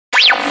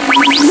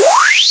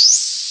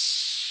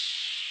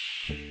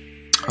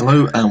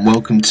Hello and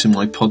welcome to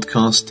my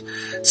podcast.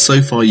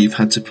 So far you've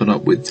had to put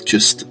up with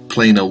just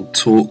plain old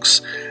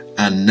talks,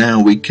 and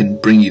now we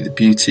can bring you the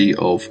beauty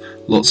of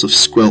lots of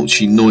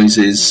squelchy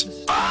noises,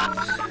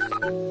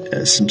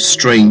 some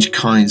strange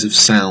kinds of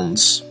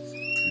sounds,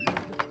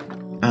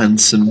 and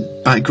some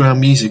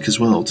background music as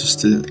well,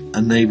 just to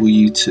enable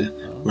you to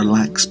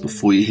relax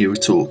before you hear a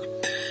talk.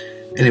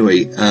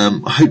 Anyway,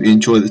 I hope you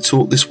enjoy the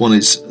talk. This one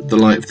is the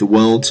light of the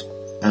world,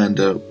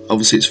 and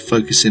obviously it's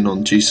focusing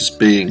on Jesus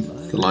being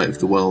the light of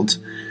the world.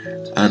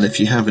 And if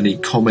you have any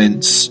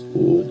comments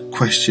or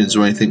questions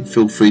or anything,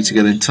 feel free to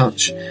get in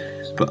touch.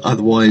 But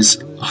otherwise,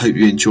 I hope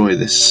you enjoy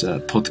this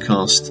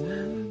podcast,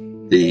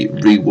 the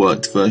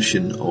reworked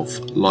version of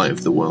Light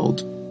of the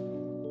World.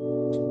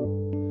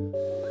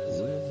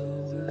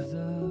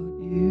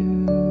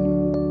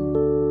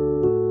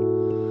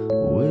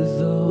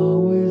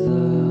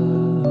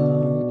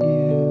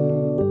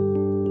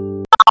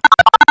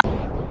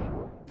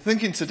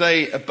 Thinking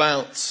today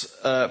about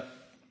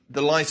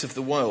the light of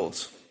the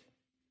world.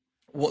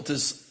 What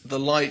does the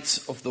light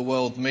of the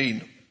world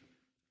mean?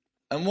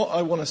 And what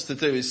I want us to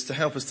do is to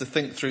help us to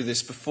think through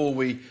this before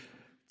we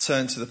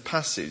turn to the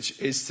passage,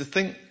 is to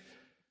think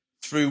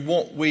through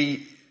what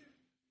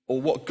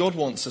God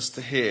wants us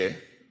to hear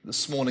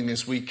this morning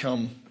as we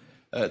come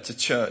to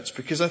church.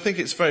 Because I think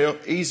it's very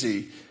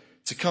easy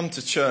to come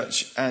to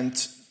church and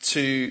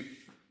to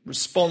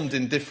respond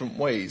in different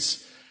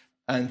ways,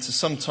 and to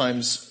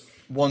sometimes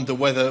wonder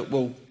whether,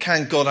 well,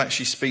 can God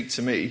actually speak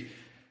to me?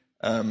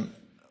 Or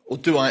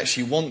do I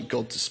actually want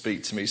God to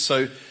speak to me?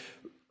 So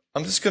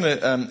I'm just going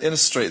to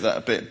illustrate that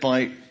a bit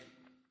by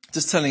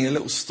just telling a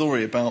little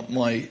story about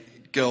my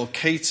girl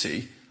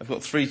Katie. I've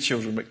got 3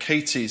 children, but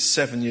Katie is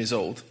 7 years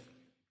old.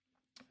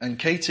 And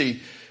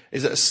Katie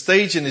is at a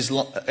stage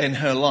in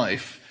her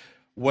life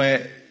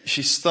where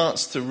she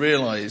starts to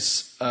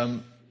realise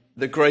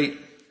the great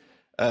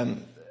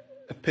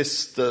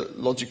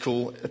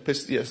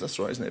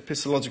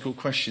epistological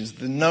questions,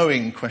 the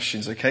knowing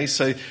questions, okay?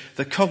 So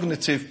the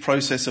cognitive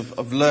process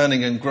of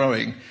learning and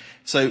growing.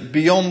 So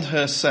beyond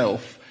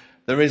herself,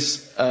 there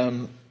is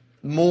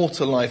more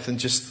to life than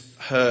just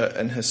her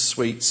and her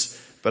sweets,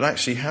 but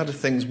actually how do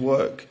things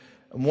work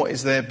and what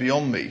is there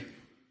beyond me?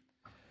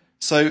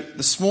 So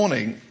this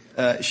morning,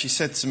 she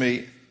said to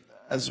me,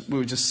 as we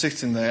were just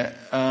sitting there,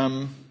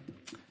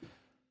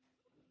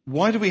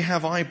 why do we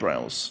have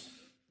eyebrows?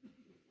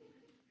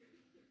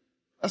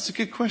 That's a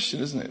good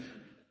question, isn't it?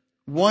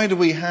 Why do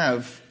we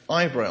have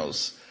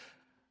eyebrows?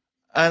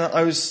 And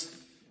I was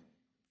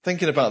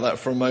thinking about that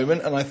for a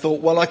moment, and I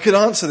thought, well, I could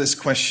answer this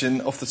question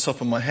off the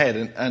top of my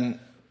head,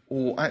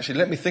 or actually,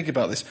 let me think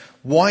about this.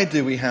 Why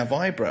do we have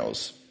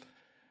eyebrows?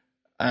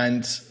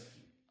 And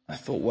I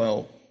thought,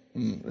 well,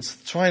 let's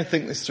try and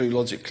think this through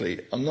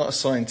logically. I'm not a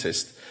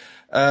scientist.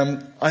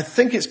 I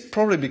think it's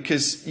probably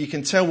because you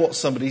can tell what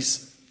somebody's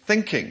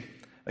thinking.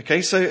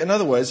 Okay, so in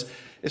other words,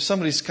 if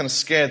somebody's kind of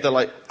scared, they're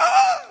like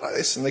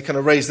this, and they kind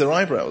of raise their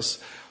eyebrows.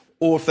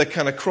 Or if they're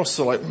kind of cross,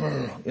 they're like,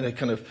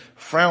 kind of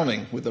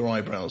frowning with their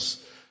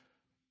eyebrows.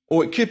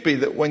 Or it could be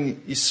that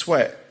when you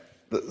sweat,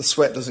 that the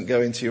sweat doesn't go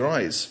into your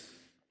eyes.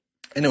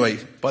 Anyway,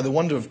 by the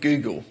wonder of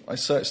Google, I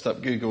searched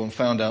up Google and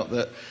found out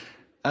that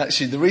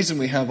actually the reason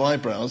we have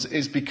eyebrows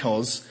is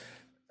because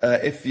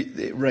if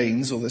it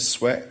rains or there's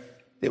sweat,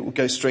 it will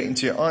go straight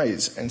into your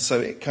eyes. And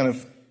so it kind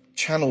of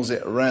channels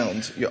it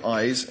around your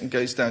eyes and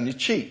goes down your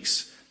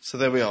cheeks. So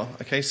there we are.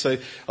 Okay, so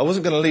I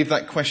wasn't going to leave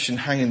that question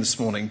hanging this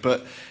morning,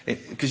 but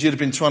because you'd have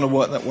been trying to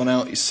work that one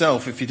out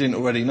yourself if you didn't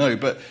already know.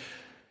 But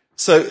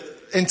so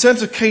in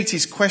terms of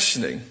Katie's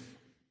questioning,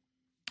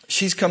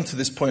 she's come to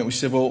this point where she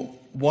said, well,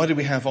 why do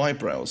we have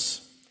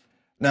eyebrows?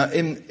 Now,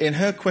 in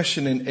her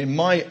question, in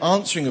my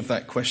answering of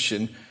that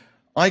question,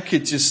 I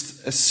could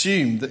just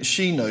assume that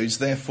she knows,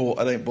 therefore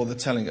I don't bother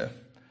telling her.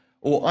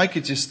 Or I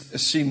could just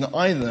assume that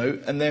I know,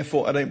 and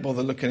therefore I don't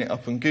bother looking it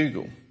up on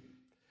Google.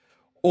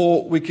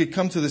 Or we could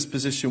come to this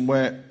position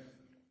where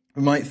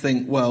we might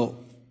think, well,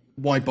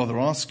 why bother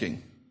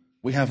asking?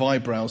 We have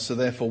eyebrows, so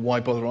therefore why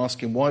bother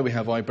asking why we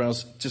have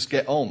eyebrows? Just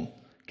get on.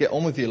 Get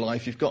on with your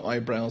life. You've got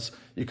eyebrows.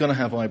 You're going to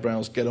have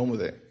eyebrows. Get on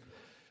with it.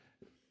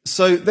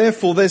 So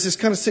therefore there's this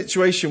kind of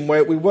situation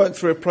where we work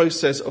through a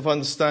process of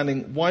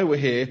understanding why we're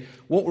here,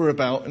 what we're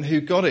about, and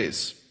who God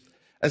is.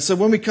 And so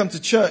when we come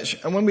to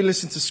church and when we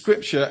listen to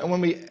Scripture and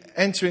when we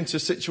enter into a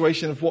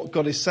situation of what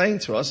God is saying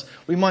to us,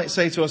 we might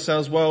say to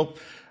ourselves, well,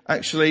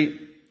 actually,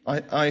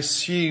 I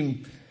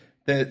assume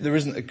that there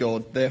isn't a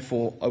God,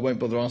 therefore I won't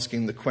bother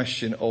asking the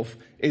question of,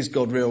 is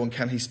God real and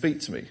can he speak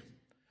to me?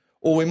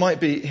 Or we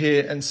might be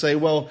here and say,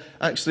 well,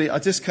 actually, I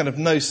just kind of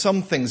know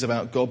some things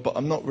about God, but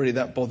I'm not really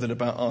that bothered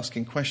about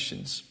asking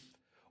questions.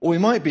 Or we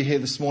might be here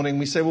this morning and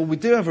we say, well, we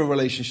do have a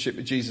relationship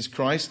with Jesus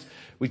Christ,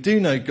 we do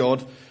know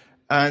God,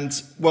 and,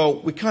 well,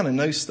 we kind of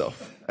know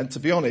stuff. And to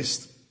be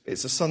honest,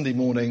 it's a Sunday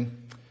morning,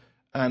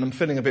 and I'm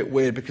feeling a bit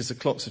weird because the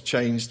clocks have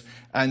changed.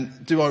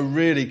 And do I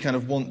really kind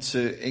of want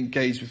to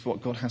engage with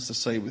what God has to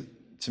say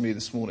to me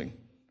this morning?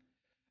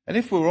 And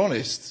if we're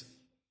honest,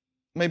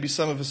 maybe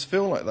some of us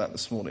feel like that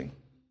this morning.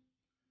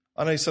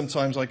 I know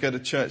sometimes I go to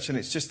church and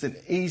it's just an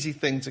easy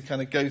thing to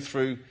kind of go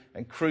through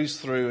and cruise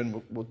through,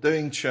 and we're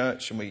doing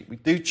church and we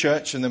do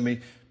church and then we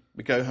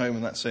go home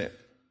and that's it.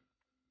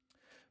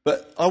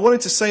 But I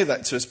wanted to say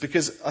that to us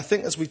because I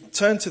think as we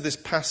turn to this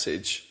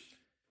passage,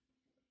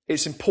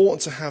 it's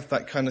important to have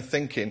that kind of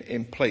thinking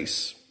in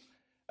place.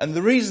 And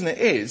the reason it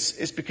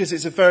is because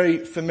it's a very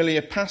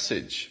familiar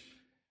passage.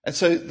 And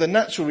so the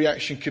natural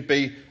reaction could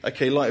be,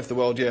 okay, light of the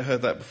world, yeah,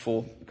 heard that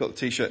before, got the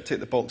t-shirt, tick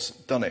the box,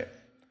 done it.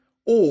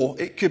 Or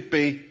it could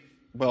be,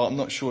 well, I'm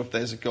not sure if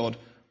there's a God,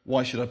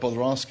 why should I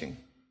bother asking?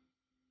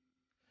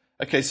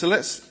 Okay, so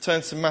let's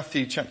turn to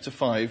Matthew chapter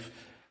 5,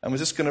 and we're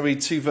just going to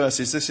read 2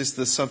 verses. This is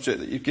the subject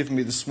that you've given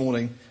me this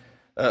morning,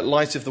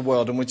 light of the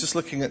world, and we're just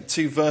looking at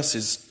 2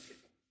 verses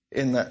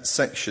in that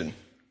section.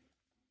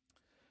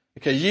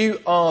 Okay, you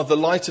are the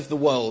light of the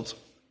world.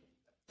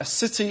 A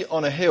city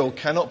on a hill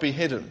cannot be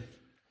hidden.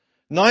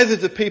 Neither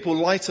do people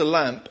light a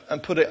lamp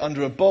and put it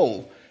under a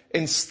bowl.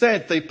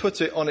 Instead, they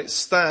put it on its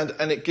stand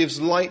and it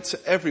gives light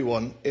to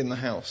everyone in the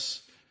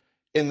house.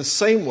 In the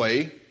same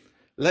way,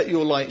 let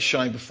your light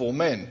shine before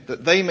men,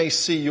 that they may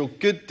see your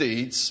good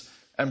deeds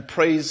and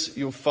praise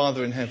your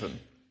Father in heaven.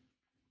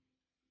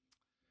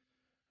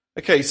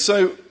 Okay,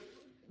 so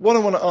what I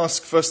want to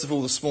ask first of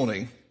all this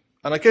morning,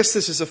 and I guess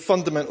this is a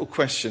fundamental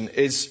question,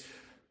 is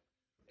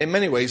in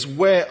many ways,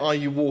 where are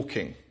you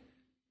walking?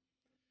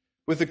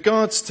 With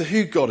regards to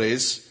who God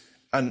is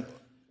and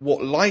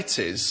what light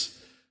is,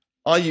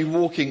 are you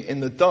walking in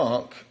the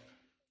dark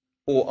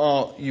or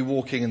are you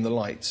walking in the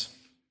light?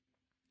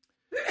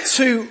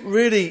 2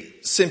 really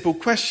simple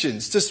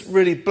questions, just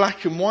really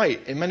black and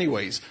white in many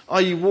ways.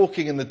 Are you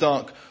walking in the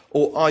dark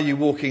or are you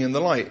walking in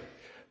the light?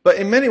 But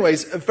in many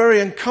ways, a very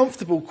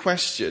uncomfortable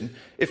question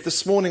if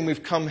this morning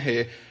we've come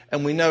here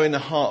and we know in the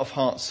heart of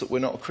hearts that we're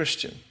not a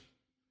Christian.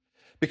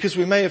 Because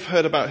we may have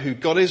heard about who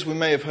God is, we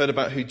may have heard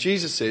about who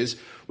Jesus is,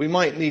 we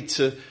might need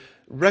to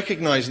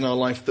recognize in our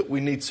life that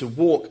we need to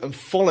walk and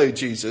follow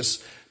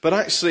Jesus, but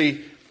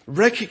actually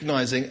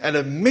recognizing and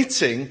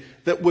admitting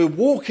that we're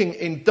walking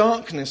in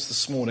darkness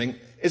this morning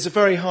is a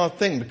very hard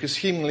thing because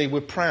humanly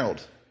we're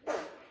proud.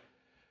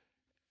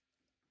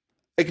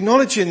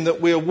 Acknowledging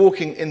that we are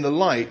walking in the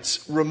light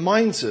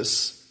reminds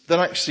us that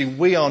actually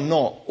we are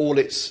not all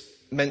it's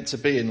meant to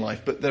be in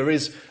life, but there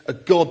is a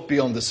God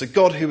beyond us, a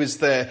God who is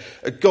there,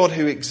 a God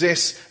who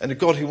exists, and a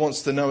God who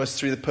wants to know us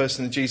through the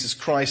person of Jesus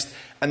Christ,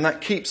 and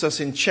that keeps us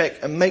in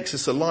check and makes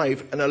us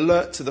alive and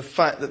alert to the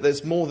fact that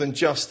there's more than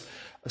just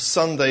a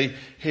Sunday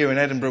here in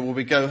Edinburgh where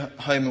we go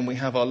home and we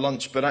have our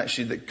lunch, but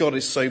actually that God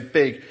is so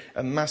big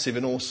and massive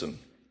and awesome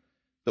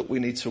that we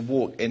need to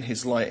walk in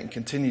his light and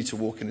continue to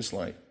walk in his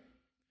light.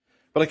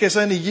 But I guess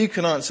only you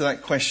can answer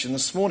that question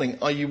this morning.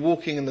 Are you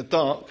walking in the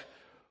dark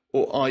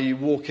or are you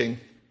walking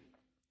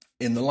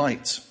in the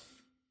light?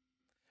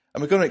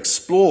 And we're going to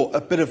explore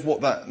a bit of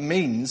what that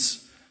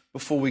means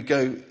before we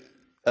go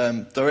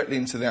directly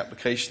into the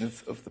application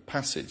of the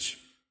passage.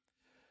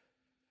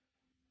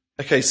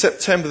 Okay,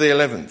 September the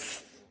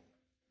 11th.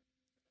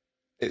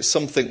 It's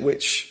something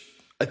which,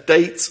 a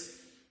date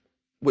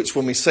which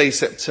when we say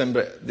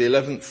September the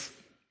 11th,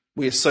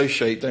 we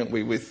associate, don't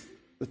we, with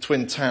the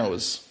Twin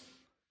Towers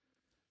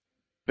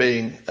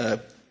being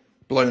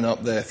blown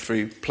up there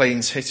through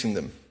planes hitting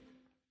them.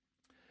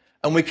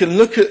 And we can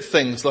look at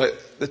things like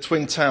the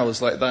Twin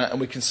Towers like that and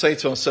we can say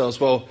to ourselves,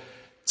 well,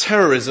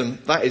 terrorism,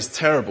 that is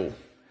terrible.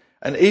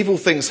 And evil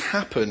things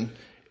happen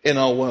in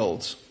our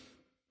world.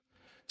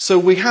 So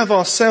we have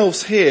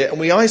ourselves here and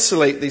we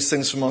isolate these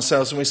things from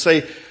ourselves and we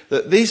say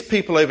that these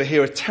people over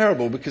here are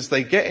terrible because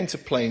they get into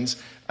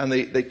planes and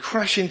they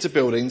crash into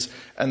buildings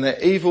and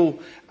they're evil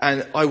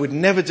and I would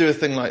never do a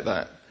thing like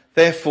that.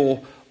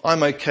 Therefore,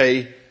 I'm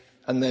okay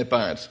and they're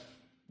bad.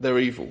 They're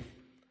evil.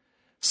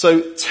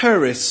 So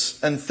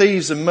terrorists and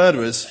thieves and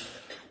murderers,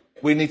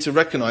 we need to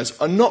recognize,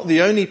 are not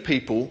the only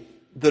people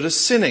that are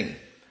sinning.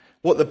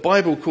 What the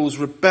Bible calls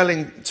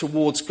rebelling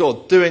towards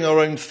God, doing our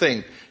own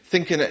thing,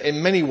 thinking that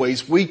in many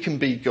ways we can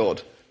be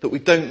God, that we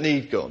don't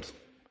need God.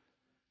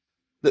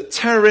 That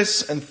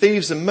terrorists and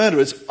thieves and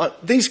murderers,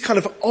 these kind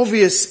of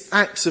obvious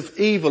acts of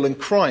evil and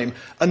crime,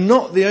 are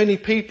not the only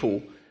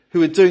people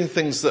who are doing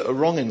things that are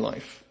wrong in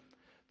life,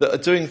 that are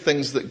doing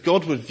things that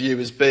God would view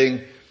as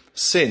being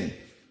sin.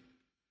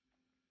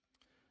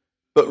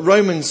 But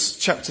Romans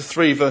chapter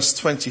 3 verse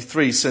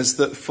 23 says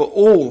that for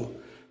all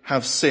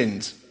have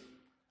sinned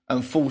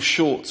and fall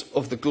short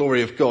of the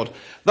glory of God.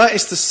 That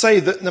is to say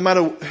that no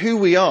matter who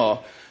we are,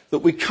 that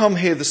we come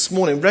here this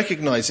morning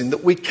recognizing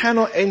that we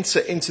cannot enter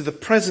into the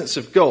presence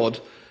of God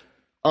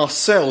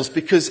ourselves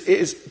because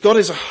God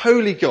is a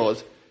holy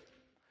God.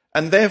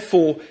 And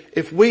therefore,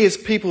 if we as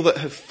people that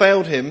have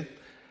failed him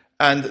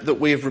and that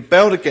we have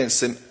rebelled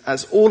against him,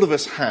 as all of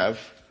us have,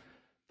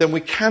 then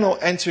we cannot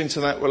enter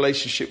into that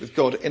relationship with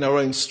God in our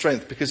own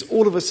strength because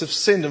all of us have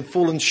sinned and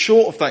fallen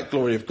short of that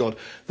glory of God,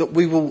 that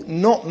we will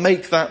not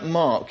make that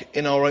mark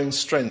in our own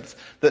strength,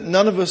 that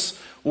none of us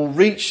will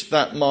reach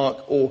that mark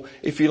or,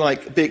 if you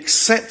like, be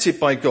accepted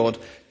by God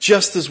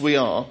just as we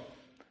are.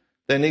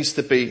 There needs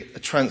to be a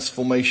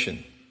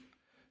transformation.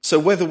 So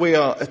whether we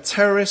are a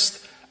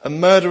terrorist, a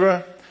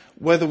murderer,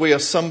 whether we are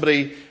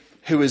somebody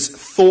who has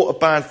thought a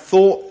bad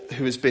thought,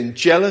 who has been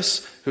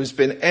jealous, who has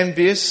been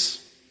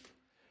envious,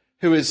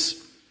 who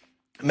has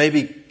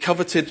maybe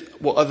coveted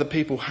what other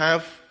people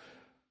have,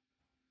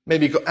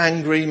 maybe got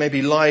angry,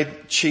 maybe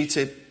lied,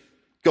 cheated,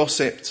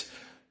 gossiped,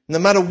 no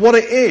matter what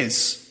it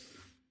is,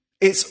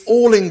 it's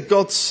all in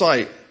God's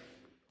sight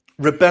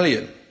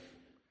rebellion.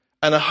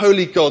 And a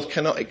holy God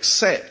cannot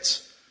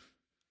accept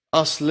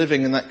us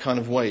living in that kind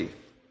of way.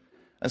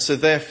 And so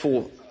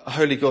therefore, a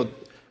holy God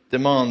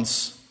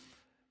demands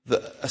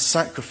a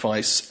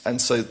sacrifice. And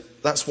so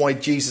that's why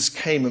Jesus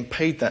came and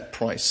paid that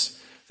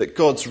price, that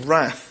God's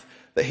wrath,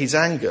 that his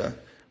anger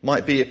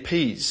might be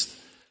appeased.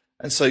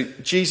 And so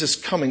Jesus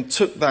coming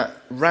took that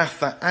wrath,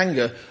 that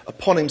anger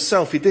upon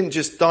himself. He didn't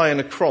just die on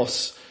a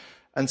cross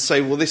and say,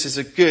 well, this is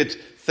a good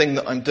thing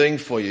that I'm doing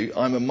for you.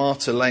 I'm a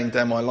martyr laying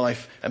down my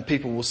life and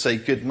people will say,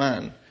 good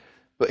man.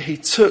 But he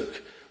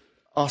took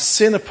our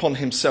sin upon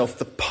himself,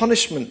 the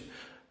punishment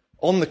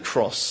on the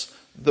cross,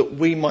 that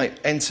we might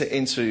enter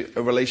into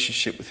a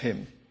relationship with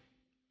him.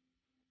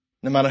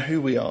 No matter who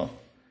we are,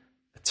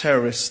 a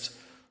terrorist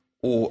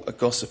or a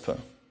gossiper.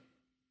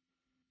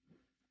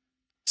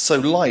 So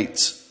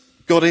light,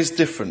 God is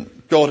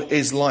different. God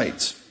is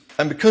light.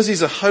 And because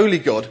he's a holy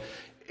God,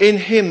 in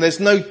him there's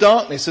no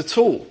darkness at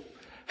all.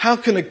 How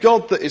can a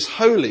God that is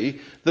holy,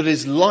 that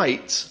is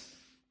light,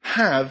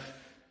 have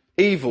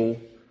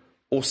evil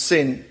or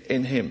sin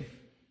in him?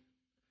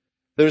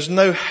 There is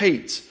no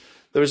hate,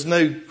 there is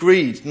no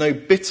greed, no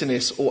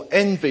bitterness or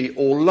envy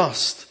or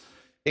lust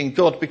in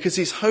God because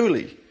he's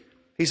holy.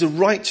 He's a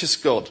righteous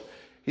God.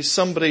 He's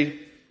somebody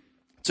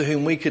to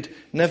whom we could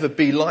never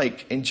be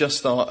like in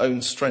just our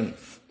own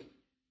strength.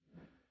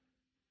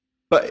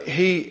 But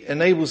he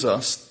enables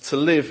us to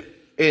live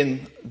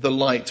in the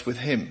light with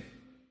him.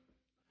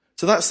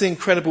 So that's the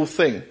incredible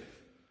thing,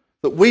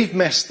 that we've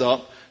messed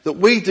up, that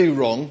we do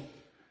wrong,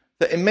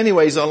 that in many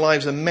ways our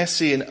lives are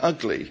messy and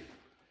ugly,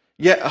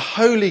 yet a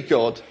holy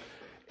God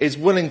is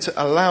willing to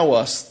allow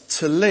us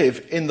to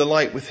live in the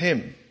light with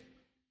him.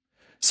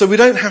 So we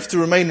don't have to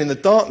remain in the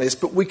darkness,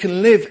 but we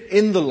can live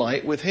in the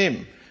light with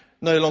him,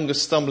 no longer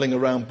stumbling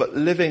around, but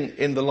living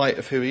in the light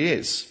of who he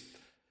is.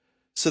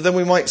 So then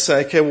we might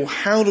say, okay, well,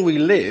 how do we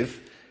live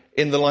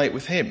in the light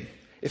with him?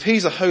 If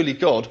he's a holy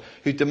God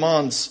who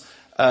demands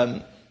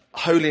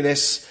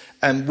holiness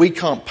and we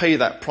can't pay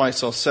that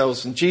price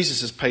ourselves and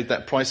Jesus has paid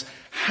that price,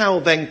 how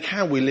then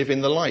can we live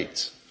in the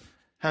light?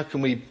 How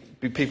can we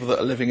be people that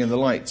are living in the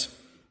light?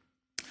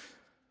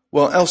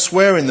 Well,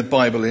 elsewhere in the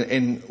Bible,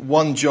 in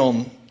 1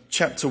 John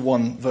chapter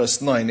 1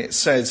 verse 9, it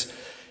says,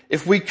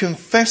 if we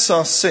confess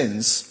our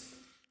sins,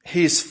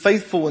 he is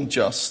faithful and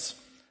just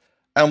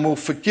and will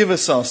forgive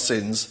us our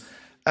sins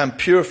and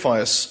purify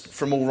us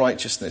from all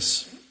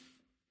righteousness.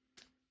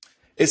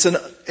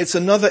 It's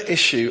another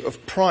issue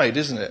of pride,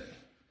 isn't it?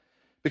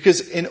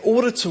 Because in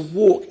order to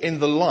walk in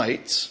the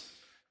light,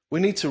 we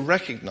need to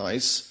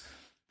recognize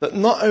that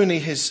not only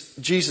has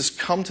Jesus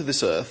come to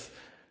this earth,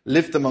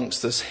 lived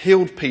amongst us,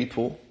 healed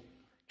people,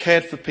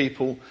 cared for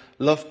people,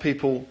 loved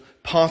people,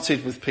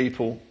 partied with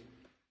people,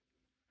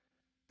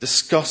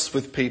 discussed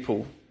with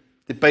people,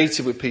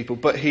 debated with people,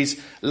 but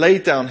he's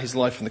laid down his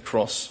life on the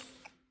cross.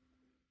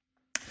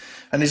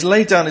 And he's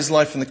laid down his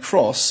life on the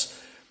cross,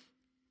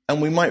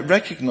 and we might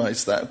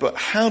recognize that, but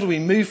how do we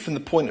move from the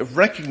point of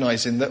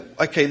recognizing that,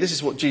 okay, this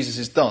is what Jesus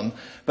has done,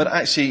 but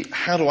actually,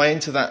 how do I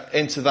enter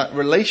that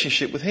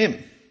relationship with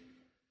him?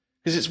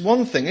 Because it's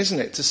one thing, isn't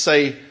it, to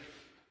say,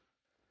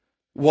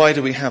 why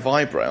do we have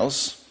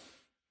eyebrows?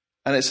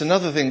 And it's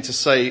another thing to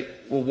say,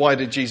 well, why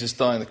did Jesus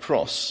die on the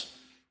cross?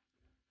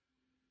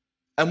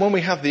 And when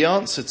we have the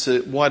answer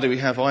to why do we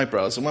have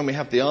eyebrows, and when we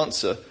have the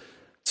answer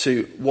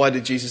to why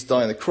did Jesus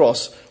die on the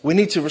cross, we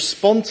need to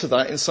respond to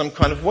that in some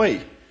kind of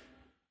way.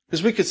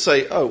 Because we could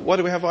say, oh, why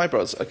do we have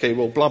eyebrows? Okay,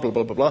 well, blah, blah,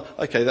 blah, blah, blah.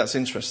 Okay, that's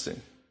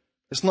interesting.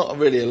 It's not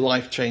really a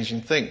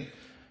life-changing thing.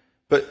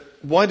 But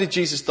why did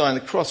Jesus die on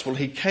the cross? Well,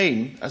 he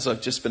came, as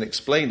I've just been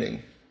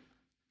explaining,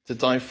 to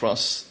die for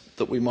us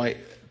that we might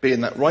be in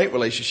that right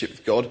relationship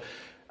with God.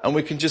 And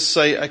we can just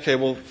say, okay,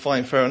 well,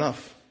 fine, fair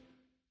enough.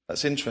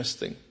 That's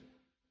interesting.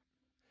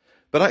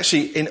 But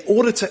actually, in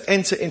order to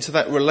enter into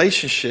that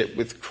relationship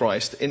with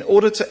Christ, in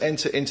order to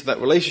enter into that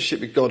relationship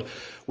with God,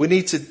 we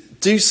need to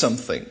do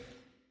something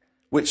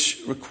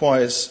which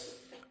requires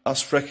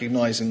us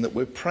recognizing that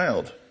we're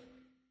proud.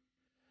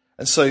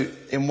 And so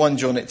in 1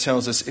 John it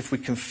tells us if we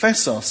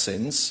confess our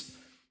sins,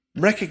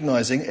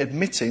 recognizing,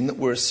 admitting that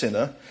we're a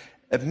sinner,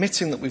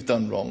 admitting that we've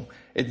done wrong,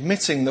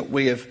 admitting that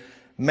we have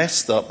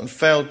messed up and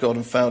failed God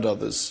and failed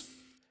others,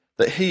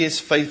 that he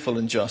is faithful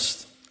and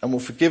just and will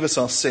forgive us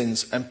our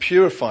sins and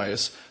purify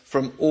us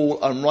from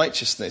all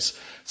unrighteousness.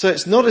 So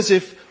it's not as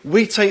if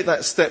we take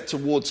that step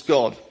towards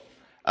God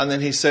and then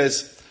he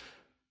says,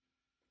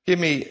 give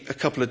me a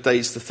couple of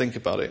days to think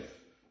about it,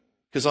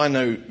 because I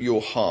know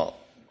your heart.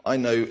 I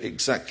know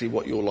exactly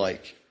what you're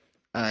like,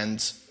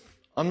 and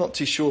I'm not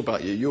too sure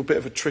about you. You're a bit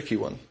of a tricky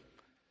one.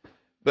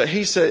 But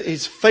he said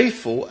he's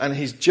faithful and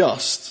he's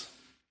just,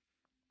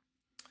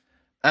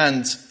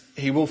 and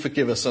he will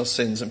forgive us our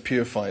sins and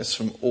purify us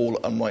from all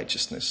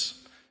unrighteousness.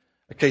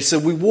 Okay, so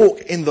we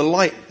walk in the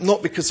light,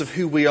 not because of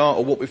who we are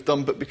or what we've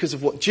done, but because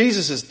of what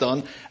Jesus has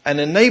done and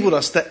enabled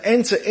us to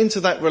enter into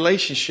that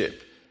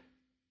relationship.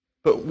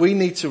 But we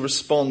need to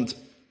respond,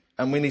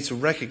 and we need to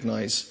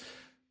recognize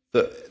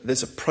that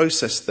there's a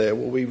process there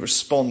where we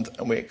respond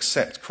and we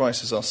accept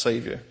Christ as our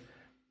Saviour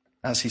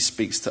as he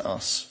speaks to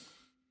us.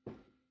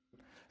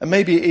 And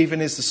maybe it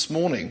even is this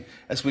morning,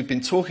 as we've been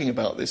talking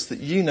about this, that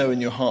you know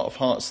in your heart of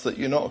hearts that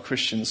you're not a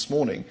Christian this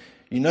morning.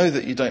 You know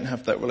that you don't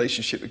have that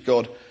relationship with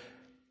God.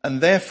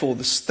 And therefore,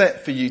 the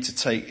step for you to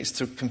take is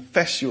to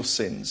confess your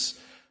sins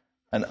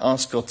and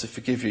ask God to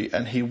forgive you.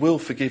 And he will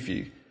forgive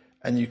you.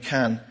 And you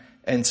can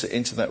enter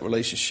into that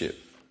relationship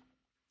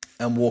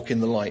and walk in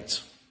the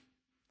light.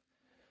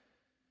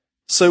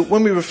 So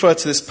when we refer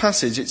to this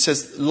passage, it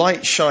says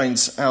light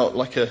shines out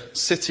like a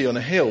city on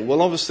a hill.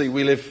 Well, obviously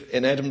we live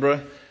in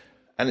Edinburgh,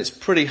 and it's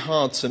pretty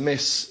hard to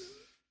miss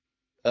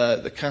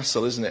the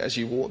castle, isn't it, as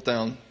you walk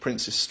down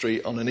Princes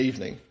Street on an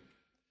evening.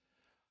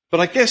 But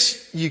I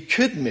guess you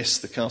could miss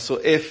the castle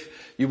if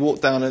you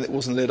walked down and it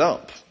wasn't lit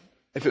up.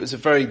 If it was a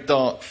very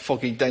dark,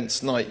 foggy,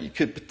 dense night, you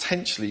could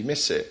potentially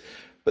miss it.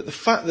 But the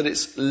fact that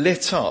it's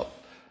lit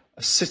up,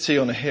 a city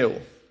on a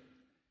hill,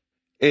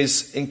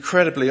 is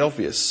incredibly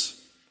obvious.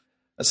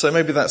 And so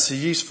maybe that's a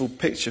useful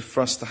picture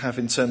for us to have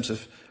in terms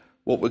of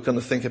what we're going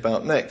to think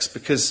about next.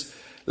 Because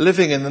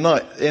living in the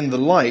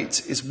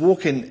light is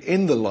walking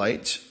in the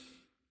light.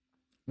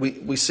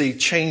 We see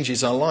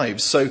changes our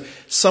lives. So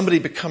somebody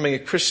becoming a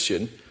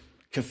Christian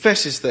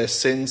confesses their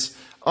sins,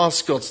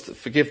 asks God to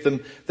forgive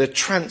them, they're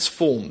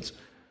transformed,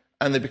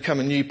 and they become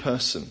a new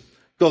person.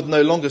 God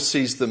no longer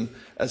sees them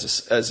as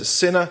a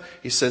sinner.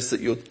 He says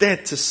that you're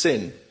dead to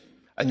sin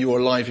and you're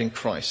alive in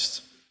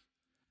Christ.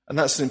 And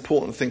that's an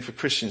important thing for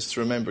Christians to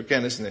remember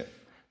again, isn't it?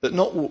 That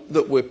not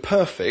that we're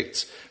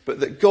perfect, but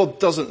that God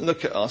doesn't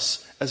look at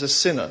us as a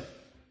sinner.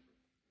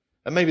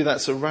 And maybe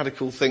that's a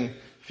radical thing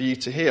for you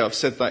to hear. I've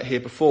said that here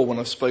before when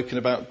I've spoken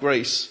about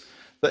grace.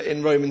 That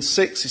in Romans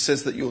 6, he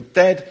says that you're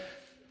dead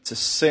to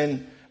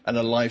sin and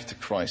alive to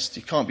Christ.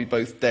 You can't be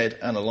both dead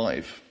and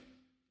alive.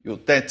 You're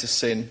dead to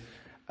sin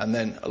and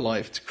then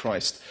alive to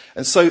Christ.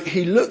 And so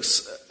he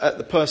looks at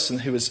the person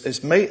who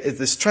has made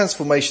this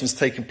transformation has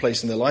taken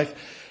place in their life,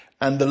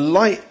 and the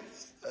light,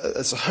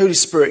 as the Holy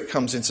Spirit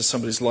comes into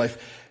somebody's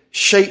life,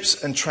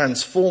 shapes and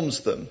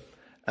transforms them,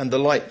 and the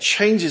light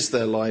changes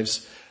their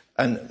lives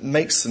and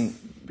makes them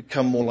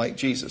become more like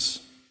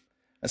Jesus.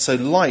 And so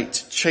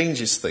light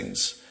changes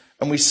things.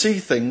 And we see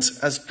things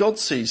as God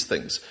sees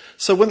things.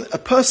 So when a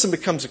person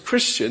becomes a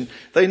Christian,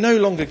 they no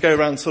longer go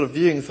around sort of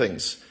viewing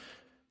things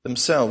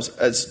themselves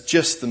as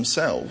just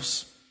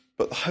themselves.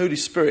 But the Holy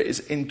Spirit is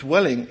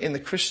indwelling in the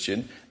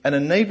Christian and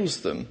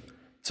enables them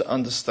to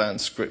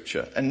understand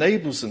Scripture,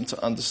 enables them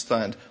to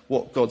understand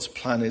what God's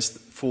plan is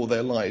for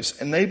their lives,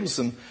 enables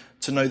them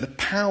to know the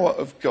power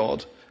of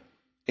God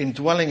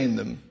indwelling in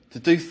them to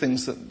do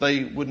things that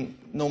they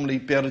wouldn't normally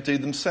be able to do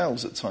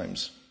themselves at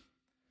times.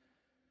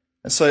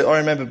 And so I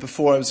remember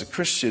before I was a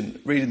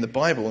Christian reading the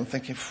Bible and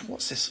thinking,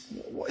 what's this?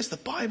 What is the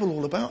Bible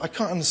all about? I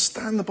can't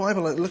understand the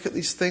Bible. I look at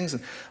these things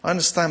and I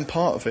understand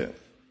part of it.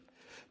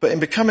 But in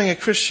becoming a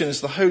Christian,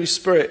 as the Holy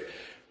Spirit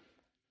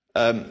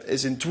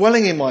is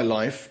indwelling in my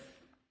life,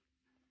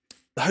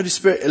 the Holy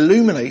Spirit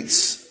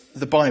illuminates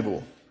the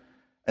Bible.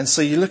 And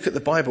so you look at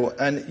the Bible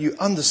and you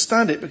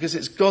understand it because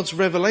it's God's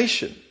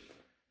revelation.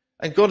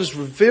 And God has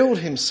revealed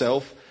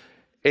himself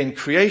in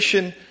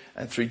creation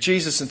and through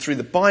Jesus and through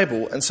the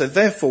Bible. And so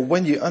therefore,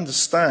 when you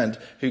understand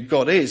who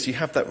God is, you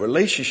have that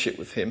relationship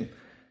with him,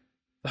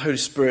 the Holy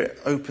Spirit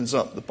opens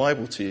up the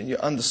Bible to you and you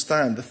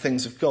understand the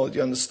things of God.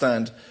 You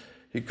understand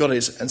who God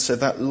is. And so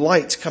that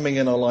light coming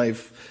in our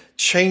life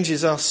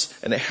changes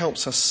us and it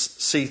helps us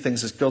see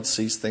things as God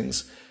sees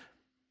things.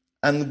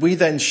 And we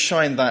then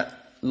shine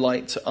that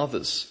light to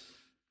others.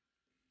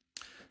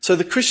 So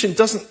the Christian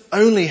doesn't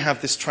only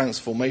have this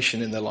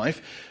transformation in their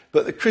life,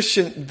 but the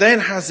Christian then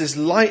has this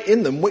light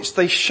in them which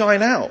they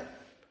shine out.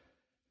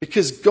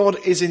 Because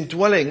God is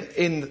indwelling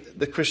in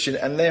the Christian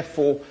and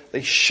therefore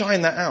they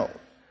shine that out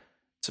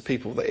to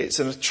people. That it's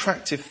an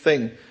attractive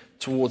thing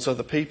towards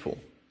other people.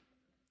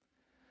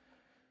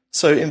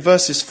 So in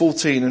verses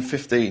 14 and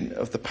 15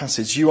 of the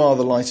passage, you are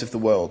the light of the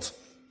world.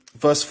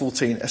 Verse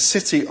 14, a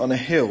city on a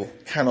hill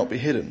cannot be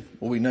hidden.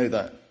 Well, we know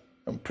that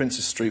on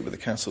Princes Street with the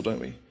castle,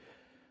 don't we?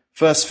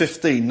 Verse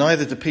 15,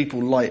 neither do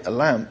people light a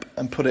lamp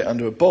and put it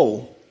under a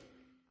bowl.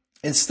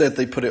 Instead,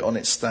 they put it on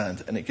its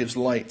stand, and it gives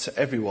light to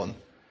everyone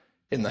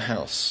in the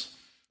house.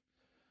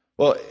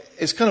 Well,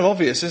 it's kind of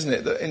obvious, isn't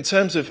it, that in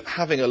terms of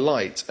having a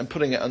light and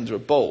putting it under a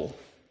bowl,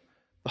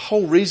 the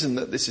whole reason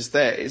that this is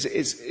there is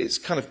it's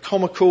kind of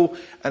comical,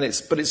 but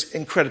it's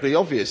incredibly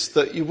obvious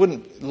that you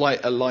wouldn't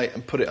light a light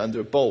and put it under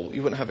a bowl.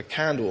 You wouldn't have a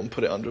candle and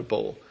put it under a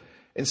bowl.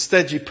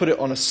 Instead, you put it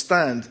on a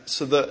stand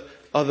so that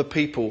other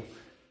people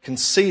can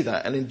see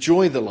that and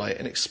enjoy the light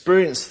and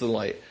experience the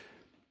light.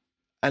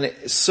 And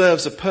it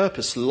serves a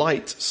purpose.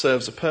 Light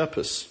serves a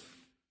purpose.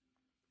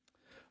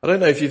 I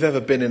don't know if you've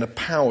ever been in a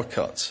power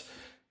cut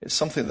It's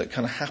something that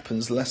kind of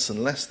happens less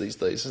and less these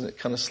days, isn't it?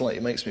 Kind of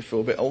slightly makes me feel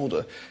a bit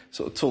older.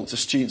 Sort of talk to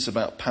students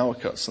about power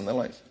cuts, and they're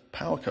like,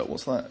 power cut,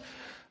 what's that?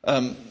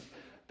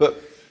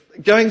 But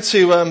going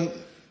to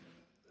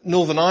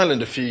Northern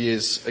Ireland a few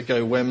years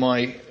ago, where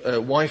my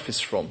wife is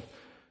from,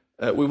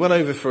 we went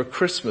over for a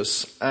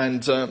Christmas,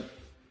 and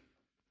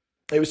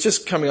it was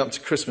just coming up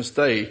to Christmas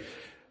Day,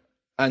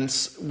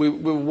 and we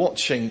were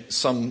watching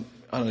some,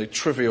 I don't know,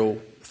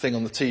 trivial thing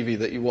on the TV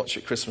that you watch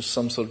at Christmas,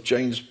 some sort of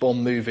James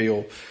Bond movie,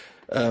 or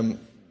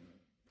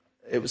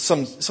it was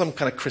some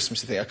kind of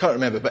Christmassy thing. I can't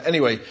remember. But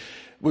anyway,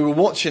 we were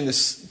watching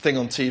this thing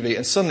on TV,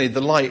 and suddenly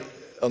the light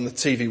on the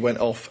TV went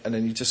off, and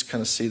then you just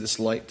kind of see this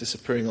light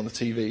disappearing on the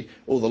TV.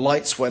 All the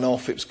lights went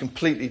off. It was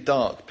completely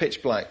dark,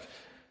 pitch black.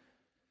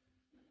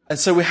 And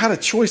so we had a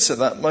choice at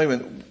that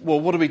moment. Well,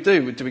 what do we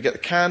do? Do we get the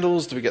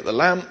candles? Do we get the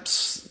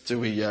lamps? Do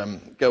we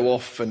go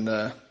off and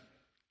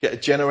get a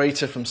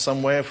generator from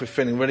somewhere if we're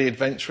feeling really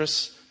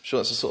adventurous? I'm sure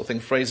that's the sort of thing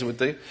Fraser would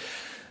do.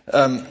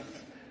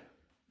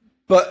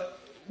 But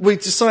we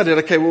decided,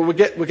 okay, well, we'll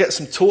get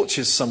some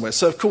torches somewhere.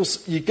 So, of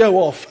course, you go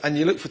off and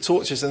you look for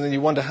torches, and then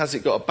you wonder, has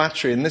it got a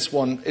battery? And this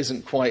one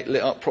isn't quite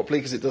lit up properly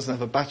because it doesn't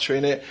have a battery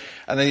in it.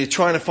 And then you're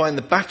trying to find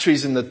the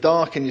batteries in the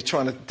dark, and you're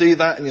trying to do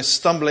that, and you're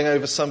stumbling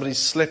over somebody's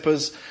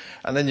slippers.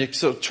 And then you're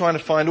sort of trying to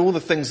find all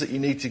the things that you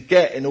need to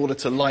get in order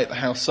to light the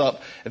house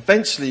up.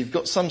 Eventually, you've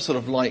got some sort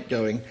of light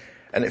going,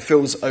 and it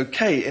feels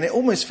okay. And it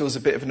almost feels a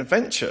bit of an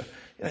adventure.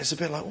 You know, it's a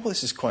bit like, oh,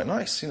 this is quite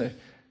nice, you know,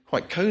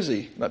 quite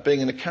cozy, like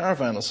being in a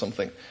caravan or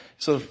something.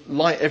 Sort of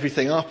light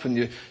everything up,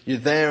 and you're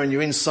there, and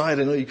you're inside,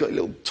 and you've got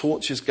little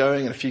torches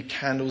going and a few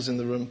candles in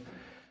the room.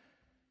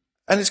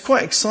 And it's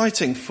quite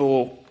exciting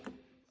for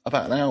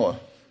about an hour.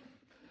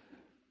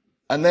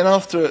 And then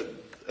after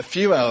a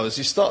few hours,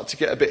 you start to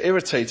get a bit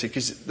irritated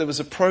because there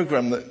was a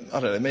program that, I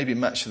don't know, maybe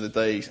Match of the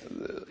Day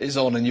is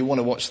on, and you want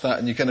to watch that,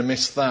 and you're going to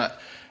miss that.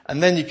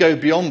 And then you go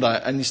beyond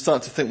that, and you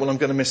start to think, well, I'm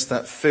going to miss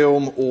that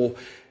film, or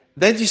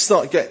then you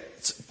start to get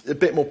a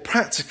bit more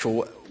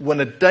practical when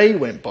a day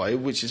went by,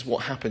 which is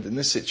what happened in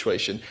this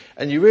situation,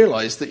 and you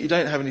realise that you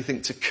don't have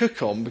anything to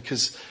cook on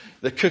because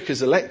the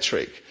cooker's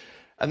electric.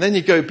 And then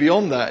you go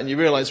beyond that and you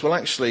realise, well,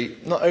 actually,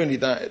 not only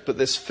that, but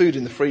there's food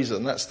in the freezer,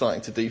 and that's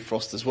starting to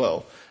defrost as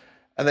well.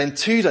 And then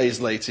 2 days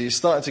later, you're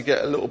starting to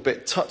get a little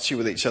bit touchy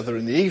with each other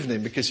in the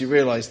evening because you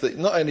realise that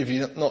not only have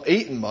you not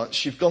eaten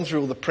much, you've gone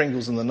through all the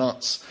Pringles and the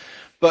nuts,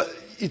 but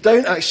you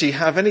don't actually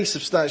have any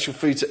substantial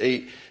food to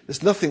eat.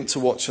 There's nothing to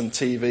watch on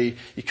TV.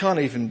 You can't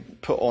even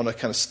put on a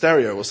kind of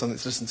stereo or something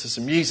to listen to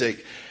some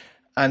music.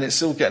 And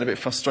it's all getting a bit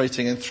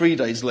frustrating. And 3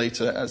 days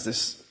later, as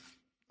this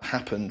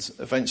happened,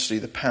 eventually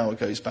the power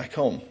goes back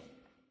on.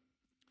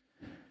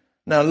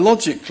 Now,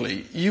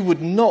 logically, you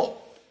would not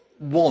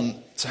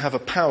want to have a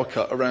power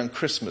cut around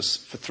Christmas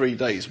for 3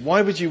 days.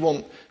 Why would you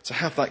want to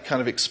have that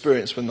kind of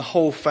experience when the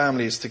whole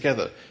family is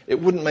together?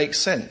 It wouldn't make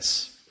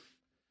sense.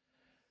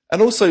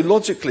 And also,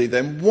 logically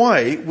then,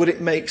 why would it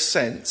make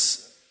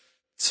sense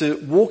to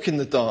walk in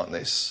the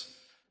darkness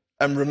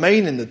and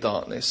remain in the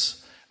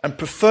darkness and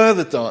prefer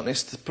the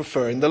darkness to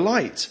preferring the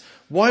light?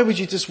 Why would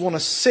you just want to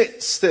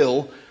sit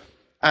still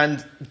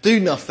and do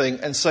nothing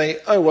and say,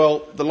 oh,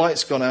 well, the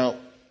light's gone out,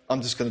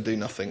 I'm just going to do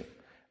nothing?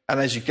 And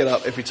as you get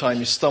up, every time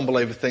you stumble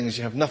over things,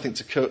 you have nothing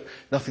to cook,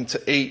 nothing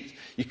to eat.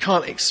 You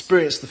can't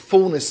experience the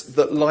fullness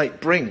that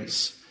light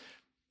brings.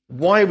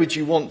 Why would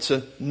you want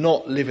to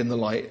not live in the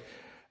light?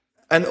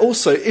 And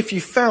also, if you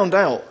found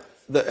out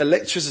that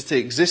electricity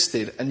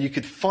existed and you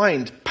could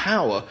find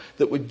power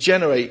that would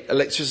generate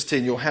electricity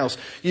in your house,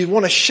 you'd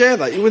want to share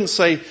that. You wouldn't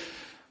say,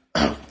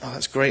 oh,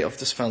 that's great, I've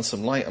just found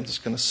some light, I'm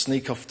just going to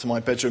sneak off to my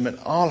bedroom and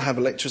I'll have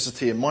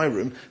electricity in my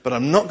room, but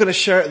I'm not going to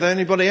share it with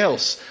anybody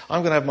else.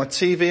 I'm going to have my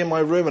TV in my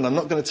room, and I'm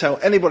not going to tell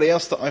anybody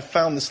else that I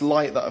found this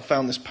light, that I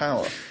found this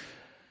power.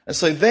 And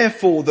so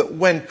therefore, that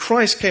when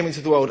Christ came into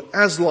the world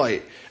as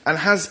light, and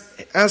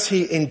as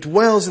he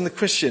indwells in the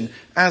Christian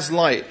as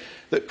light,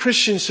 that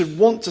Christians should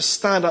want to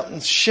stand up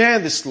and share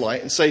this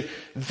light and say,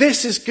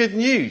 this is good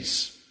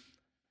news.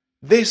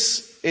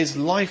 This is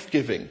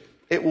life-giving.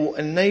 It will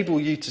enable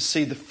you to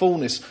see the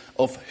fullness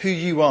of who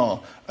you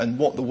are and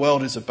what the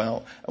world is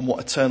about and what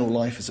eternal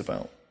life is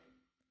about.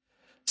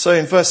 So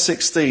in verse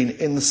 16,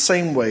 in the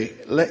same way,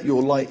 let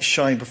your light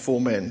shine before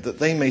men, that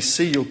they may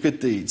see your good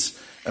deeds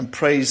and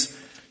praise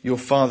your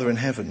Father in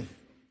heaven.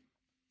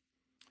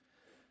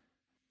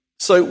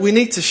 So we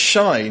need to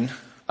shine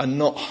and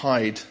not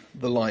hide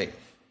the light.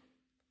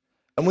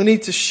 And we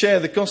need to share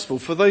the gospel.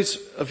 For those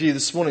of you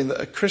this morning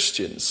that are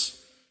Christians,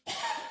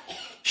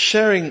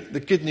 sharing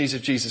the good news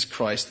of Jesus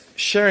Christ,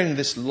 sharing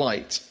this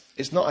light,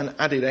 is not an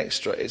added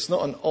extra. It's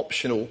not an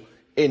optional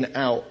in,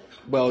 out.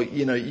 Well,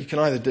 you know, you can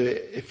either do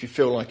it if you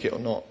feel like it or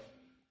not.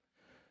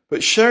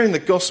 But sharing the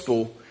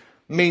gospel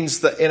means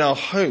that in our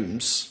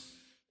homes,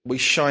 we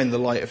shine the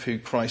light of who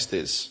Christ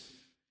is.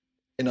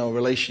 In our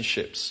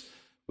relationships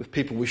with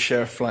people we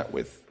share a flat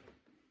with.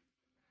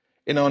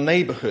 In our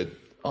neighbourhood,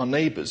 our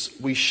neighbours,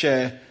 we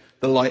share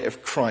the light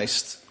of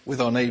Christ with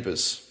our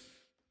neighbours.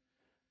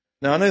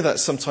 Now, I know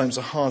that's sometimes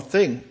a hard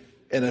thing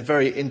in a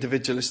very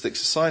individualistic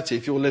society.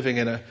 If you're living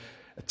in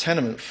a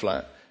tenement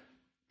flat,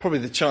 probably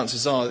the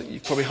chances are that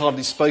you've probably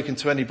hardly spoken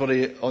to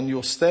anybody on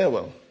your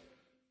stairwell.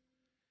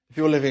 If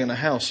you're living in a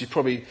house, you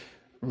probably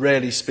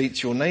rarely speak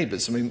to your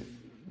neighbours. I mean,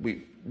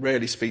 we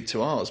rarely speak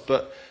to ours,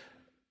 but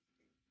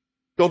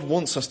God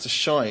wants us to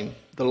shine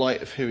the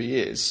light of who he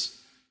is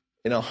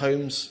in our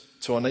homes,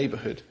 to our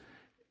neighbourhood,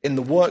 in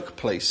the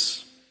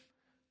workplace.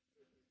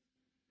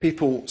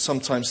 People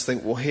sometimes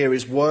think, well, here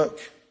is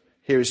work,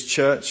 here is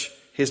church,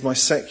 here's my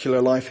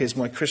secular life, here's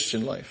my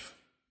Christian life.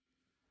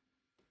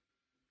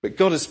 But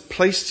God has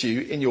placed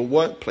you in your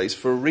workplace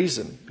for a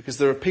reason, because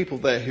there are people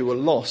there who are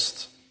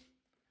lost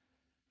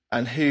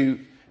and who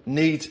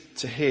need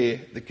to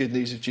hear the good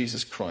news of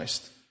Jesus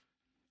Christ,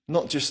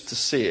 not just to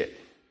see it.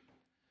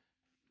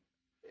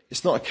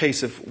 It's not a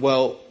case of,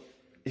 well,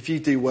 if you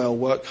do well,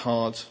 work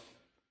hard.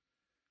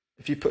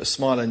 If you put a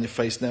smile on your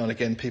face now and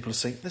again, people will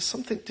say, there's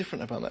something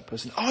different about that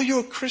person. Oh, you're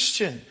a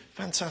Christian.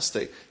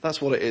 Fantastic.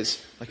 That's what it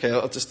is. Okay,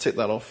 I'll just tick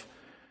that off.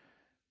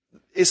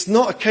 It's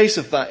not a case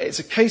of that. It's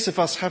a case of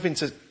us having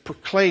to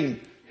proclaim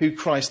who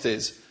Christ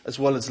is, as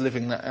well as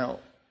living that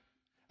out.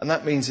 And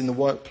that means in the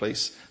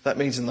workplace, that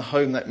means in the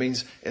home, that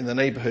means in the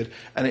neighbourhood,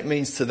 and it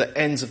means to the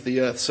ends of the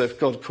earth. So if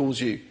God calls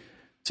you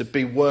to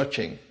be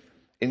working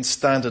in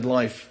standard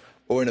life,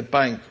 or in a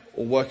bank,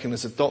 or working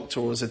as a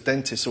doctor, or as a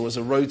dentist, or as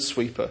a road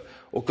sweeper,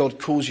 or God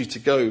calls you to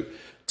go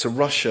to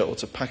Russia, or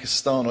to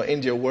Pakistan, or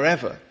India, or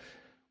wherever,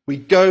 we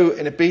go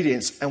in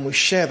obedience and we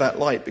share that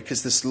light,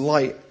 because this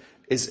light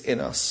is in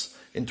us,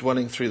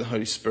 indwelling through the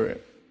Holy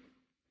Spirit.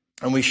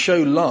 And we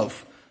show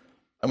love,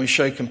 and we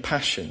show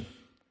compassion,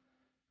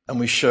 and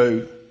we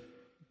show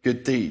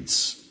good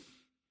deeds.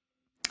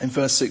 In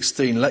verse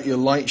 16, let your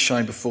light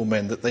shine before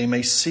men, that they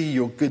may see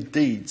your good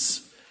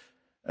deeds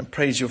and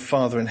praise your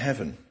Father in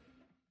heaven.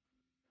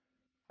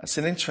 That's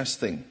an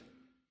interesting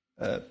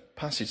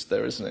passage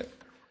there, isn't it?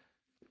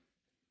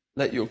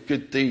 Let your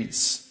good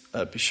deeds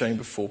be shown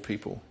before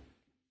people.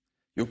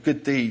 Your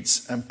good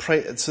deeds, and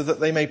pray, so that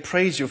they may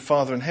praise your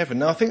Father in heaven.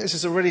 Now, I think this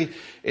is a really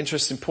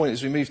interesting point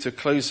as we move to a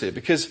close here,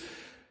 because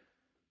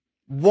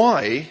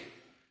why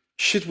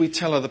should we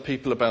tell other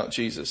people about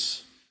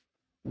Jesus?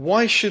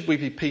 Why should we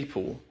be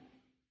people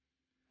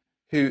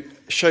who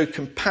show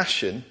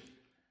compassion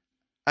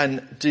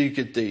and do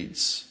good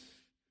deeds?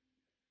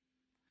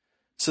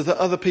 So that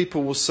other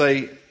people will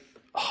say,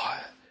 oh,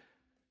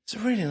 it's a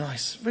really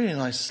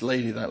nice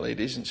lady, that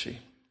lady, isn't she?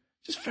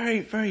 She's very,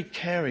 very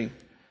caring.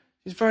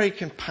 She's very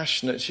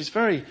compassionate. She's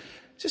very,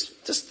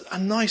 just a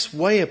nice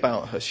way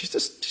about her. She's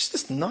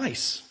just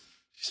nice.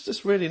 She's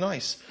just really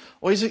nice.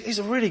 Or he's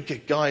a really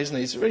good guy,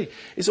 isn't he?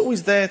 He's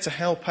always there to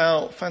help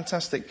out.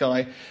 Fantastic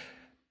guy.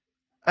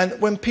 And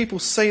when people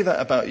say that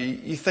about you,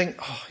 you think,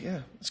 oh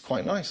yeah, it's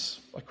quite nice.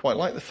 I quite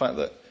like the fact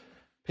that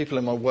people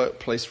in my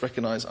workplace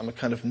recognise I'm a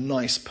kind of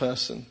nice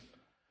person.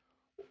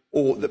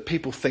 Or that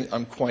people think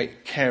I'm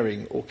quite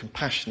caring or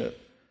compassionate.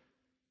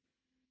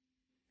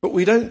 But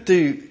we don't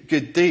do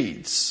good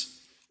deeds,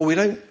 or we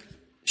don't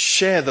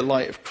share the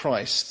light of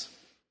Christ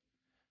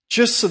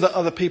just so that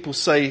other people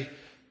say,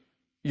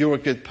 you're a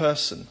good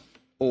person,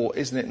 or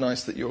isn't it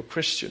nice that you're a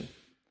Christian?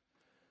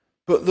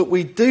 But that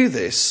we do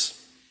this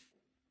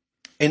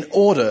in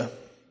order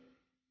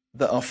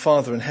that our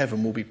Father in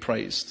heaven will be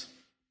praised.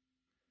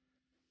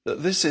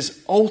 That this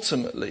is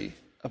ultimately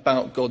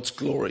about God's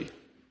glory.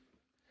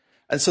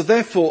 And so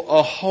therefore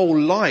our whole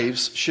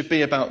lives should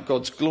be about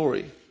God's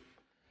glory.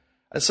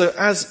 And so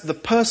as the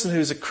person who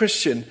is a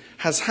Christian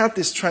has had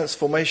this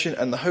transformation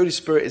and the Holy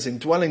Spirit is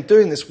indwelling,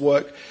 doing this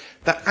work,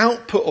 the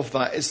output of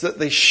that is that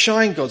they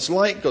shine God's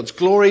light, God's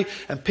glory,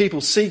 and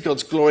people see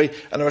God's glory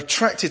and are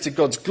attracted to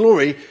God's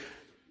glory,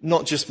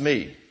 not just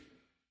me.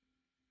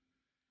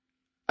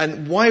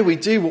 And why we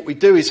do what we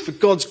do is for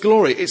God's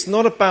glory. It's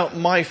not about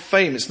my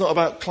fame. It's not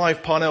about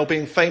Clive Parnell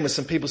being famous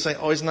and people saying,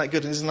 oh, isn't that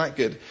good and isn't that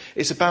good?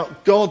 It's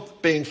about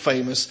God being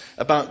famous,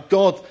 about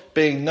God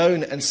being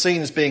known and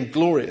seen as being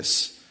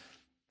glorious,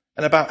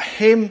 and about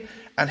him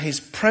and his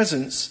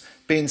presence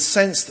being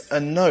sensed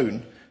and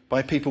known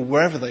by people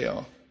wherever they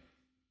are.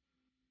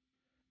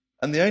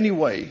 And the only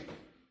way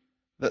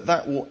that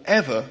that will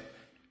ever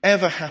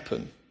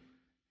happen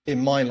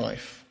in my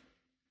life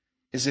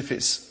is if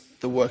it's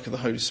the work of the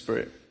Holy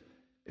Spirit,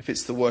 if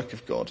it's the work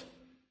of God.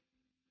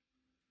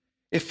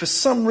 If for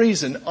some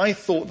reason I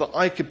thought that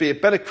I could be a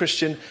better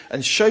Christian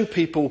and show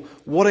people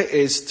what it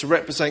is to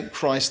represent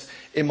Christ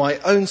in my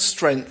own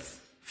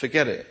strength,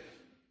 forget it.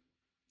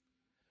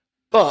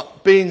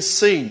 But being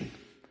seen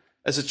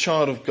as a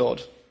child of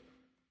God,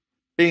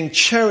 being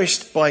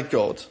cherished by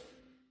God,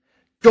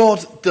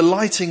 God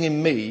delighting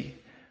in me,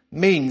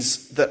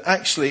 means that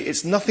actually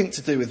it's nothing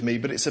to do with me,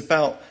 but it's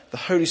about the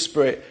Holy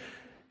Spirit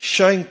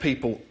showing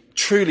people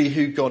truly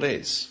who God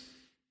is.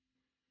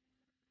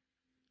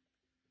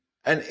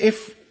 And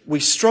if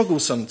we struggle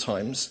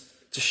sometimes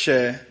to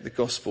share the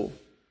gospel,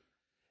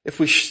 if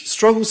we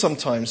struggle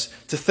sometimes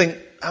to think,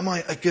 am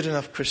I a good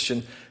enough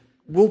Christian?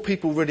 Will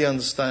people really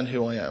understand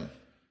who I am?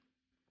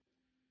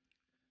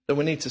 Then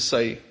we need to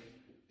say,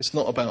 it's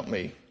not about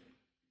me,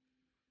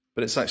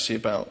 but it's actually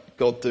about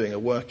God doing a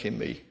work in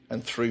me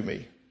and through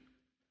me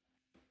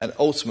And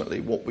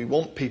ultimately, what we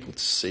want people to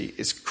see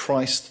is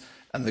Christ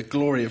and the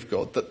glory of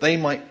God, that they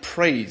might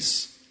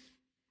praise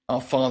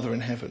our Father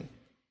in heaven.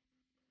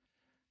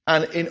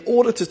 And in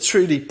order to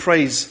truly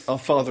praise our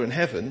Father in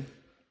heaven,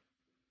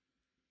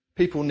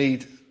 people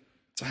need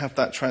to have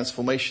that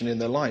transformation in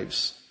their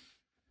lives.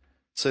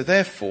 So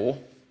therefore,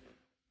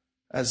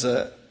 as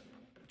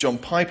John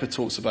Piper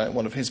talks about in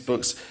one of his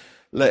books,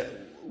 let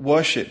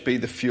worship be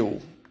the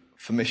fuel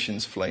for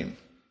missions flame.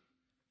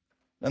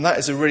 And that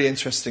is a really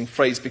interesting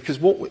phrase, because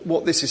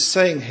what this is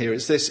saying here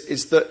is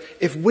that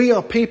if we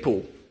are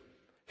people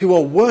who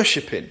are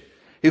worshipping,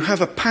 who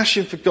have a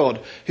passion for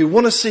God, who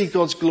want to see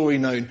God's glory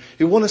known,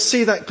 who want to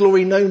see that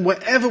glory known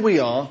wherever we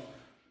are,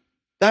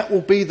 that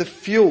will be the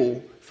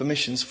fuel for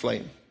missions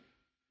flame.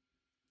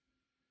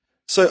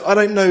 So I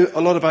don't know a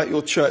lot about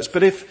your church,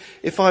 but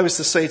if I was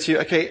to say to you,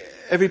 okay,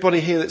 everybody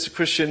here that's a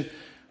Christian,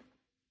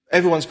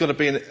 everyone's got to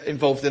be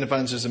involved in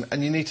evangelism,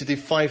 and you need to do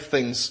 5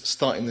 things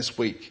starting this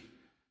week.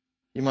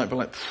 You might be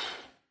like,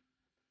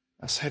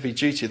 that's heavy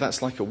duty,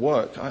 that's like a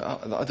work. I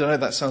don't know,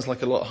 that sounds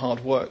like a lot of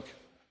hard work.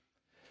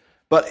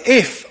 But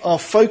if our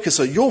focus,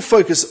 or your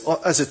focus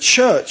as a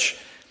church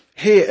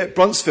here at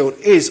Bruntsfield,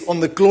 is on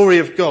the glory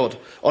of God,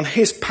 on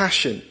his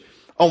passion,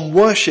 on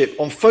worship,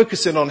 on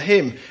focusing on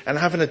him and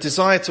having a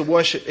desire to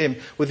worship him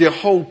with your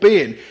whole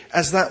being,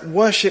 as that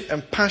worship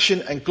and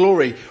passion and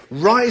glory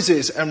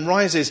rises and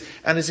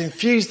is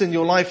infused in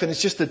your life, and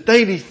it's just a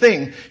daily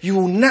thing, you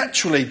will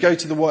naturally go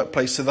to the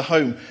workplace, to the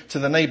home, to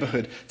the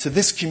neighbourhood, to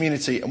this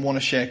community, and want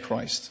to share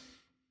Christ.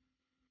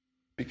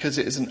 Because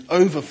it is an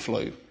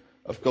overflow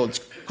of God's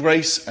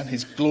grace and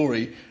his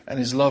glory and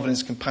his love and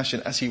his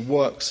compassion as he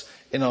works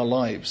in our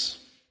lives.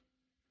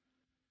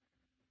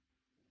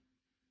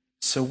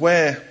 So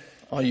where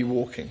are you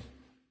walking?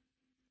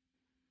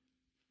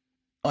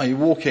 Are you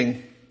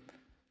walking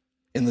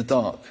in the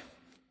dark?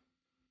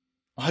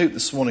 I hope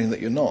this morning that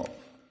you're not.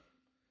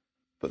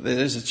 But there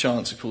is a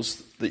chance, of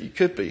course, that you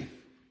could be.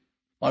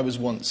 I was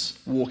once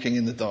walking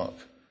in the dark,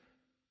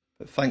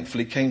 but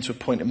thankfully came to a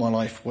point in my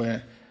life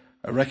where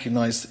I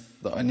recognised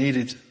that I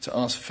needed to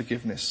ask for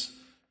forgiveness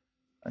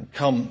and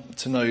come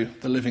to know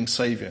the living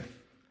Saviour.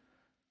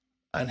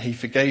 And he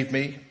forgave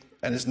me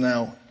and is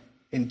now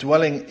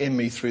indwelling in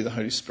me through the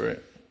Holy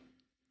Spirit.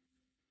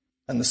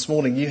 And this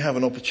morning you have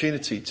an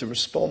opportunity to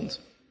respond.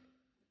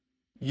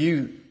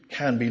 You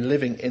can be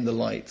living in the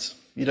light.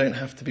 You don't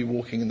have to be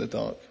walking in the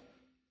dark.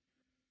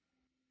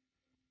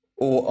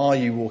 Or are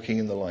you walking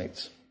in the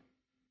light?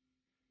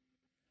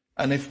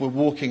 And if we're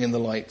walking in the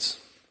light,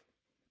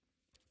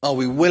 are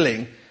we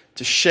willing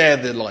to share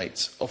the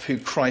light of who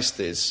Christ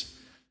is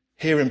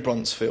here in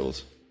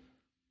Bruntsfield,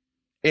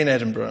 in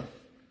Edinburgh,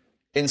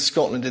 in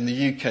Scotland, in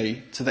the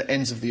UK, to the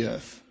ends of the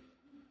earth?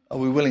 Are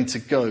we willing to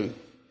go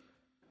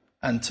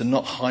and to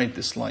not hide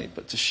this light,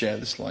 but to share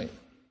this light?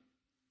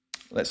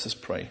 Let's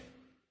just pray.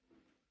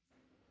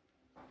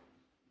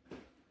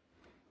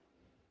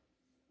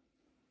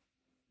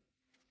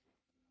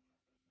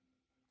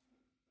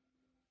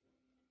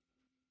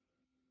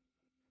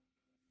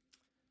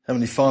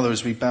 Heavenly Father,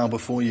 as we bow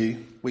before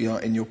you, we are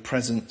in your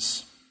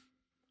presence,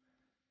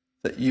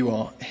 that you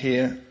are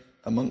here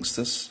amongst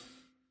us,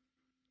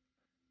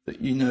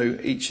 that you know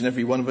each and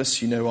every one of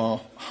us, you know our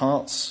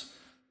hearts,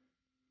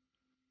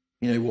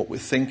 you know what we're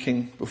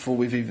thinking before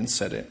we've even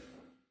said it.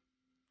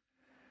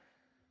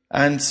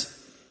 And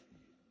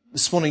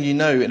this morning you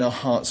know in our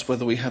hearts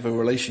whether we have a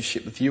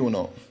relationship with you or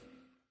not.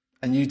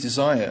 And you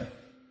desire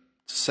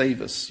to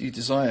save us. You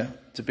desire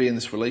to be in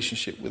this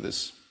relationship with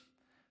us.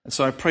 And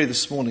so I pray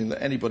this morning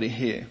that anybody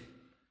here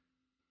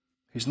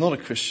who's not a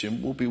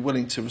Christian will be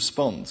willing to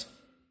respond.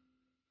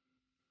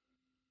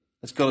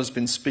 As God has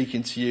been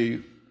speaking to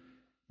you,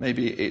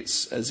 maybe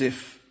it's as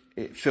if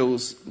it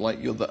feels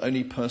like you're the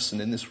only person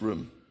in this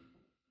room.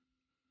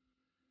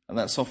 And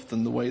that's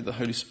often the way the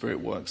Holy Spirit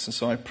works. And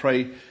so I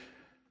pray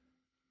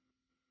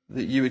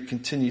that you would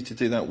continue to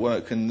do that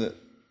work, and that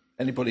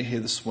anybody here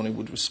this morning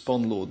would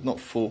respond, Lord, not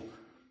for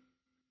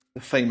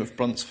the fame of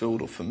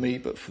Bruntsfield or for me,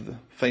 but for the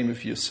fame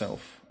of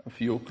yourself and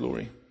for your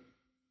glory.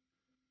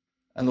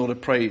 And Lord, I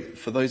pray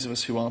for those of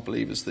us who are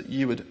believers that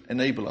you would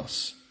enable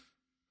us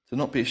to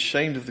not be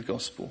ashamed of the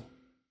gospel,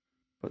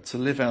 but to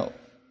live out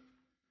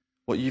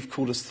what you've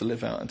called us to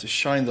live out, and to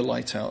shine the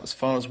light out as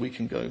far as we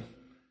can go,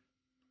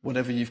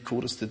 whatever you've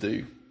called us to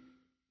do,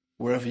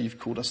 wherever you've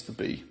called us to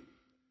be.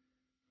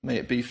 May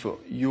it be for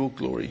your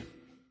glory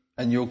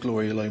and your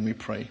glory alone, we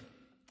pray.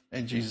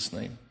 In Jesus'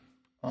 name,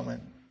 amen.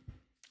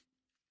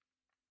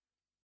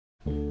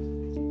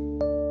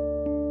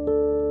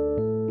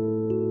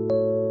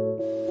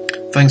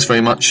 Thanks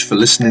very much for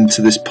listening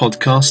to this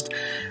podcast.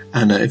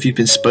 And if you've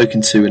been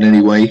spoken to in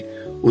any way,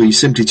 or you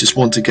simply just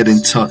want to get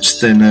in touch,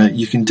 then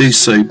you can do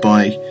so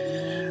by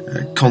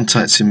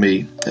contacting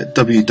me at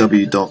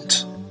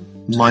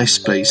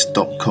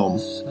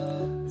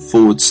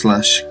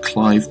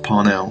www.myspace.com/Clive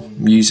Parnell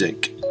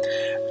Music.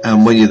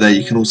 And when you're there,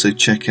 you can also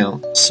check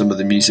out some of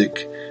the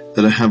music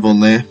that I have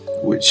on there,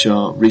 which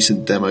are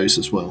recent demos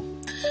as well.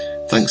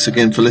 Thanks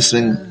again for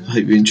listening. I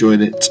hope you enjoyed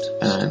it,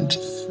 and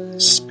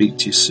speak speak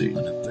to you soon.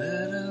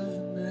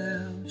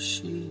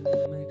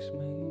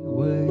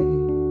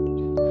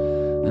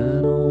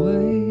 And I'll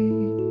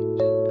wait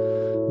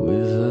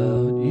with